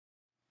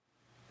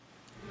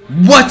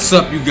What's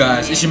up, you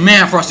guys? It's your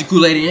man Frosty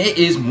Kool-Aid, and it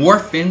is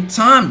morphin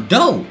time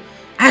though.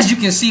 As you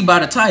can see by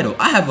the title,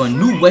 I have a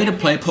new way to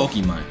play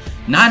Pokemon.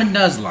 Not a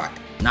Nuzlocke,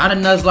 not a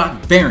Nuzlocke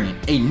variant,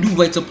 a new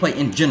way to play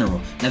in general.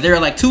 Now there are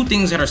like two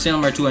things that are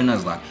similar to a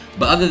Nuzlocke,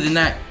 but other than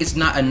that, it's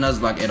not a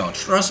Nuzlocke at all.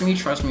 Trust me,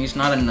 it's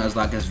not a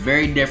Nuzlocke. It's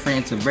very different.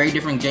 It's a very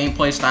different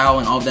gameplay style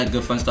and all that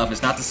good fun stuff.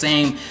 It's not the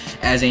same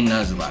as a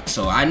Nuzlocke.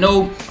 So I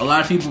know a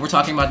lot of people were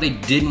talking about they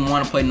didn't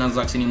want to play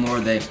Nuzlocks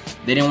anymore. They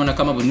didn't want to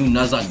come up with new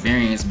Nuzlocke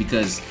variants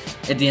because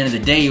at the end of the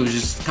day, it was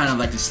just kind of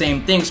like the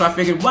same thing. So I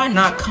figured, why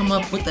not come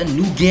up with a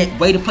new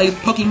way to play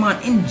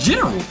Pokemon in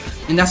general?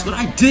 And that's what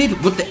I did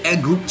with the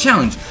Egg Group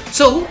Challenge.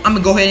 So I'm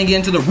gonna go ahead and get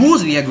into the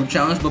rules of the Egg Group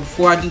Challenge. But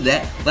before I do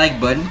that, like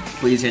button,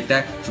 please hit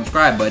that.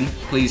 Subscribe button,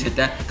 please hit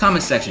that.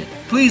 Comment section,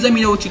 please let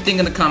me know what you think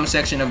in the comment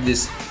section of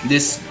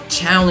this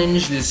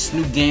challenge, this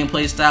new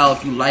gameplay style.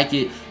 If you like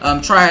it,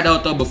 try it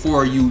out though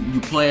before you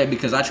play it,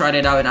 because I tried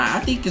it out and I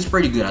think it's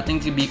pretty good. I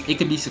think it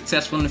could be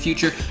successful in the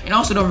future. And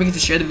also don't forget to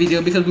share the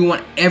video, because we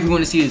want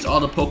everyone to see this,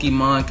 all the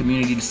Pokemon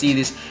community to see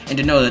this and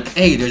to know that,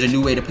 hey, there's a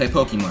new way to play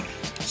Pokemon.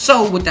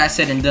 So with that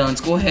said and done,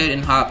 let's go ahead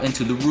and hop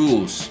into the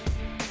rules.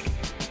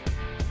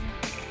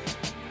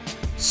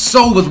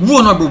 So with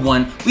rule number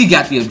 1, we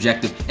got the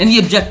objective, and the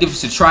objective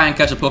is to try and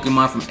catch a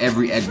Pokemon from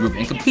every egg group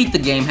and complete the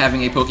game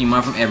having a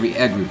Pokemon from every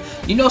egg group.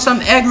 You know,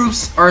 some egg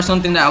groups are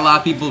something that a lot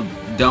of people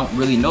don't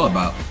really know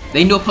about.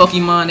 They know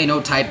Pokemon, they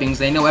know typings,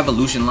 they know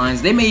evolution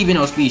lines, they may even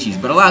know species,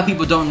 but a lot of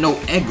people don't know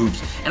egg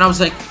groups. And I was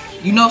like,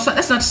 you know,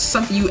 that's not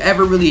something you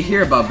ever really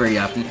hear about very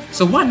often.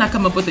 So why not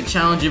come up with a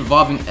challenge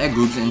involving egg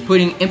groups and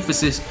putting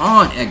emphasis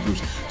on egg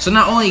groups? So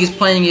not only is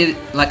playing it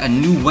like a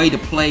new way to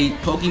play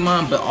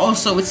Pokemon, but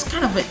also it's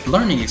kind of a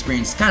learning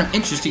experience. It's kind of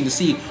interesting to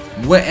see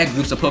what egg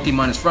groups a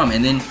Pokemon is from.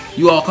 And then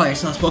you all call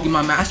yourselves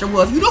Pokemon Master.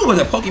 Well, if you know what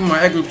the Pokemon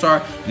egg groups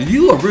are,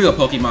 you a real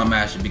Pokemon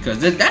Master, because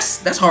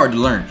that's hard to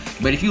learn.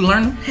 But if you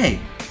learn them,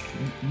 hey,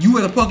 you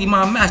are the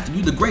Pokemon Master.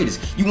 You're the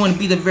greatest. You want to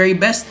be the very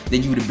best,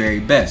 then you're the very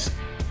best.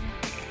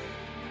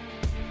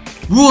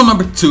 Rule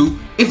number 2,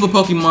 if a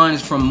Pokemon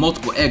is from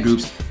multiple egg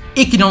groups,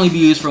 it can only be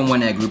used from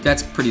one egg group.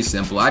 That's pretty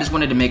simple. I just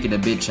wanted to make it a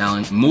bit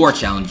more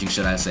challenging,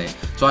 should I say.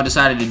 So I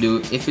decided to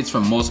do, if it's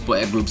from multiple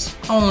egg groups,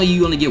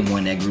 you only get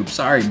one egg group.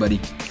 Sorry, buddy.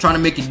 Trying to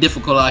make it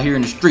difficult out here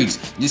in the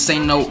streets. This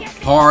ain't no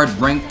hard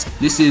ranked.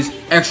 This is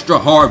extra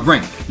hard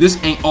ranked.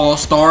 This ain't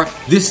all-star.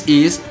 This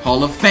is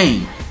Hall of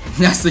Fame.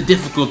 That's the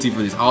difficulty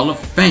for this, Hall of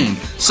Fame.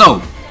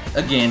 So,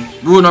 again,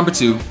 rule number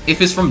 2,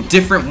 if it's from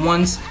different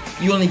ones,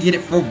 you only get it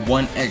for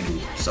one egg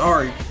group.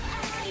 Sorry.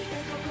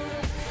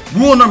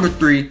 Rule number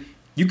 3,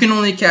 you can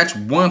only catch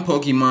one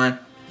Pokemon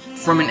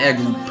from an egg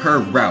group per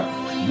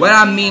route. What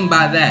I mean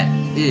by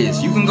that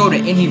is you can go to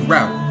any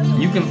route.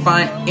 You can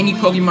find any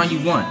Pokemon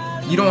you want.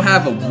 You don't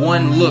have a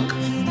one look,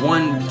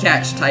 one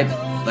catch type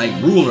like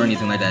rule or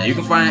anything like that. You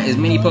can find as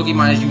many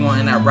Pokemon as you want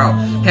in that route.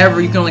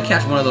 However, you can only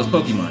catch one of those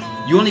Pokemon.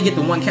 You only get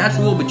the one catch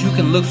rule, but you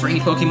can look for any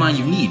Pokemon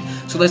you need.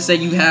 So let's say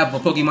you have a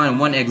Pokemon in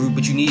one egg group,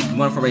 but you need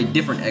one from a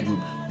different egg group.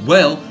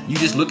 Well, you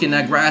just look in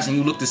that grass and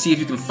you look to see if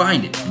you can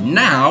find it.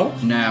 Now,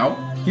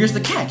 here's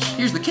the catch.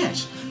 Here's the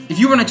catch. If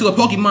you run into a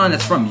Pokemon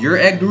that's from your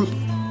egg group,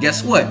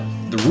 guess what?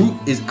 The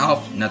route is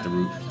off, not the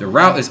route. The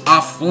route is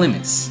off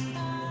limits.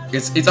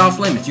 It's off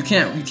limits. You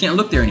can't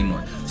look there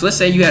anymore. So let's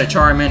say you had a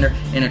Charmander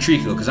and a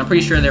Trico, because I'm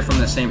pretty sure they're from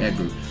the same egg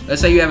group.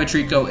 Let's say you have a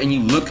Trico and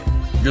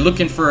you're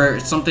looking for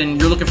something,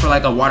 you're looking for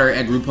like a water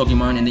egg group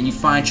Pokemon, and then you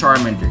find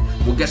Charmander.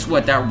 Well, guess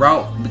what? That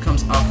route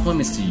becomes off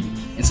limits to you.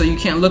 And so you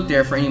can't look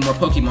there for any more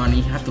Pokemon, and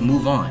you have to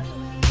move on.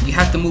 You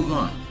have to move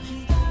on.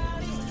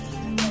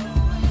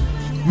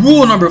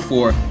 Rule number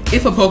 4,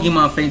 if a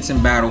Pokemon faints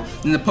in battle,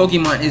 then the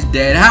Pokemon is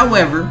dead.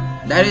 However,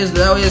 that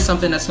is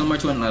something that's similar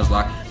to a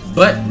Nuzlocke.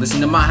 But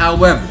listen to my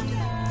however.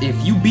 If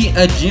you beat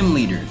a gym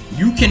leader,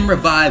 you can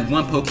revive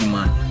one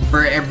Pokemon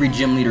for every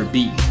gym leader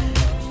beaten.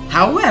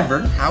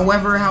 However, if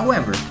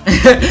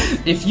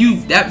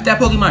that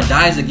Pokemon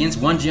dies against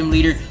one gym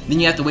leader, then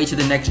you have to wait till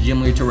the next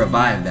gym leader to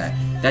revive that.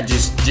 That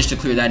just to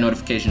clear that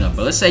notification up.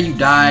 But let's say you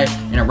die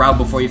in a route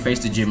before you face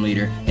the gym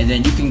leader, and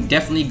then you can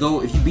definitely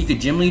go, if you beat the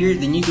gym leader,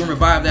 then you can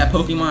revive that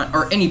Pokemon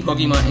or any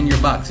Pokemon in your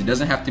box. It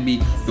doesn't have to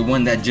be the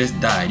one that just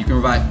died. You can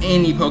revive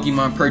any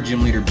Pokemon per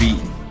gym leader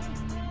beaten.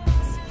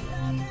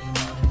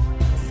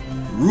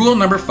 Rule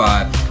number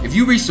 5, if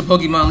you reach the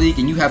Pokemon League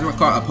and you haven't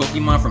caught a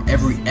Pokemon from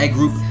every egg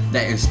group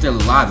that is still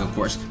alive, of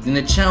course, then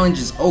the challenge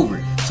is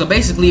over. So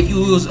basically, if you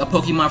lose a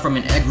Pokemon from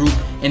an egg group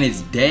and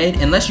it's dead,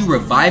 unless you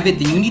revive it,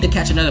 then you need to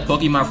catch another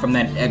Pokemon from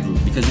that egg group.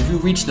 Because if you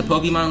reach the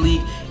Pokemon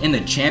League and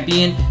the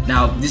champion,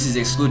 now this is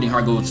excluding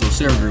Heart Gold Soul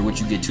Silver,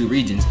 which you get 2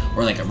 regions,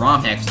 or like a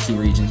ROM hack for 2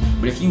 regions.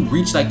 But if you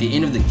reach like the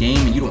end of the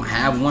game and you don't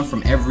have one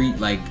from every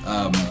like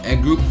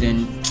egg group,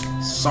 then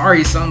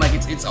sorry son, like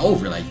it's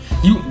over. Like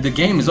the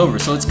game is over.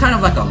 So it's kind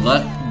of like a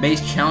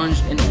luck-based challenge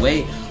in a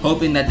way,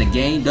 hoping that the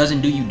game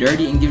doesn't do you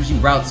dirty and gives you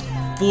routes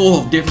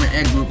full of different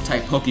egg group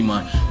type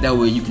Pokemon. That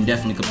way you can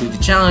definitely complete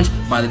the challenge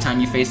by the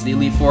time you face the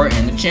Elite Four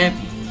and the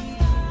champion.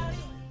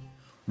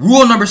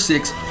 Rule number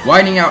 6,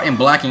 whitening out and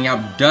blacking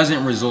out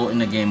doesn't result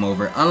in a game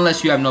over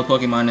unless you have no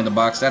Pokemon in the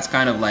box. That's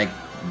kind of like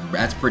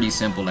That's pretty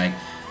simple. Like,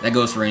 that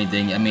goes for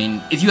anything. I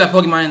mean, if you have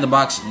Pokemon in the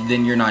box,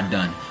 then you're not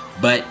done.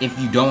 But if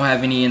you don't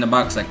have any in the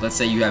box, like let's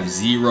say you have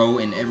 0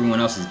 and everyone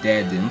else is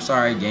dead, then I'm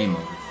sorry, game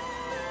over.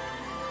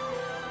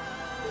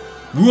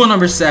 Rule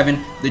number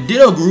 7, the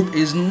Ditto group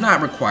is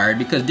not required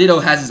because Ditto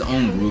has its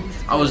own group.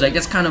 I was like,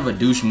 that's kind of a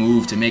douche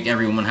move to make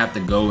everyone have to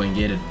go and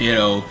get a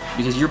Ditto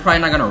because you're probably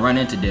not going to run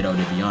into Ditto,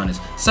 to be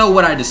honest. So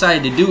what I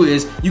decided to do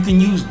is you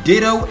can use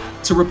Ditto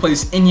to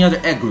replace any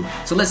other egg group.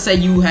 So let's say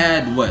you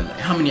had, what,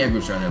 how many egg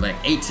groups are there? Like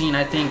 18,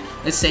 I think.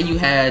 Let's say you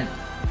had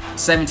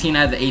 17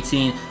 out of the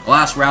 18.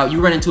 Last route,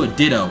 you run into a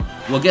Ditto.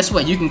 Well, guess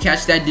what? You can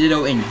catch that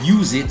Ditto and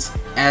use it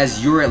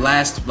as your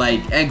last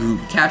egg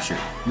group capture.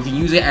 You can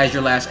use it as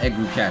your last egg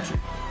group capture.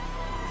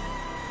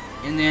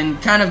 And then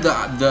kind of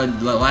the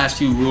last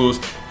few rules.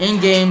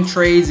 In-game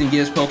trades and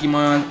gifts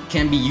Pokemon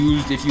can be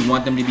used if you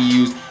want them to be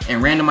used.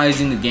 And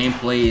randomizing the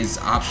gameplay is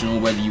optional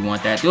whether you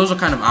want that. Those are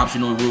kind of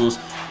optional rules.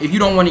 If you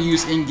don't want to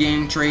use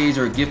in-game trades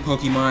or gift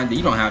Pokemon, then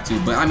you don't have to.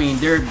 But I mean,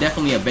 they're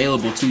definitely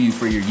available to you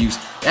for your use.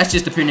 That's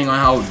just depending on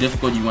how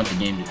difficult you want the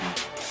game to be.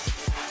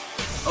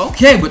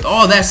 Okay, with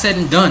all that said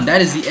and done, that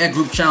is the egg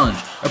group challenge.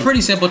 A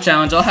pretty simple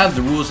challenge. I'll have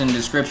the rules in the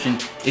description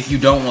if you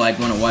don't want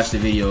to watch the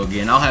video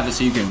again. I'll have it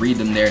so you can read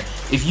them there.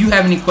 If you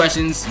have any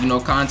questions,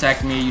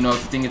 contact me. If you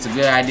think it's a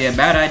good idea,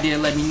 bad idea,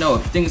 let me know.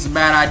 If you think it's a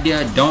bad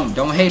idea,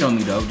 don't hate on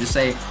me though. Just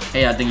say,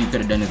 hey, I think you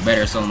could have done this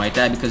better or something like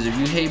that. Because if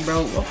you hate,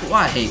 bro,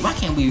 why hate? Why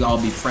can't we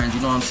all be friends?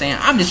 You know what I'm saying?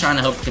 I'm just trying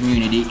to help the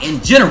community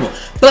in general.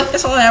 But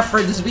that's all I have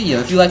for this video.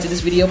 If you liked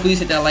this video, please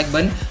hit that like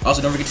button.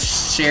 Also, don't forget to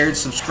share,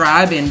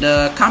 subscribe, and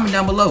comment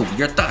down below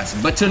your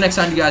thoughts. But till next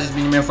time, you guys, it's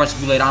been your man, Fresh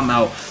Too Late. I'm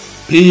out.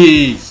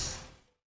 Peace.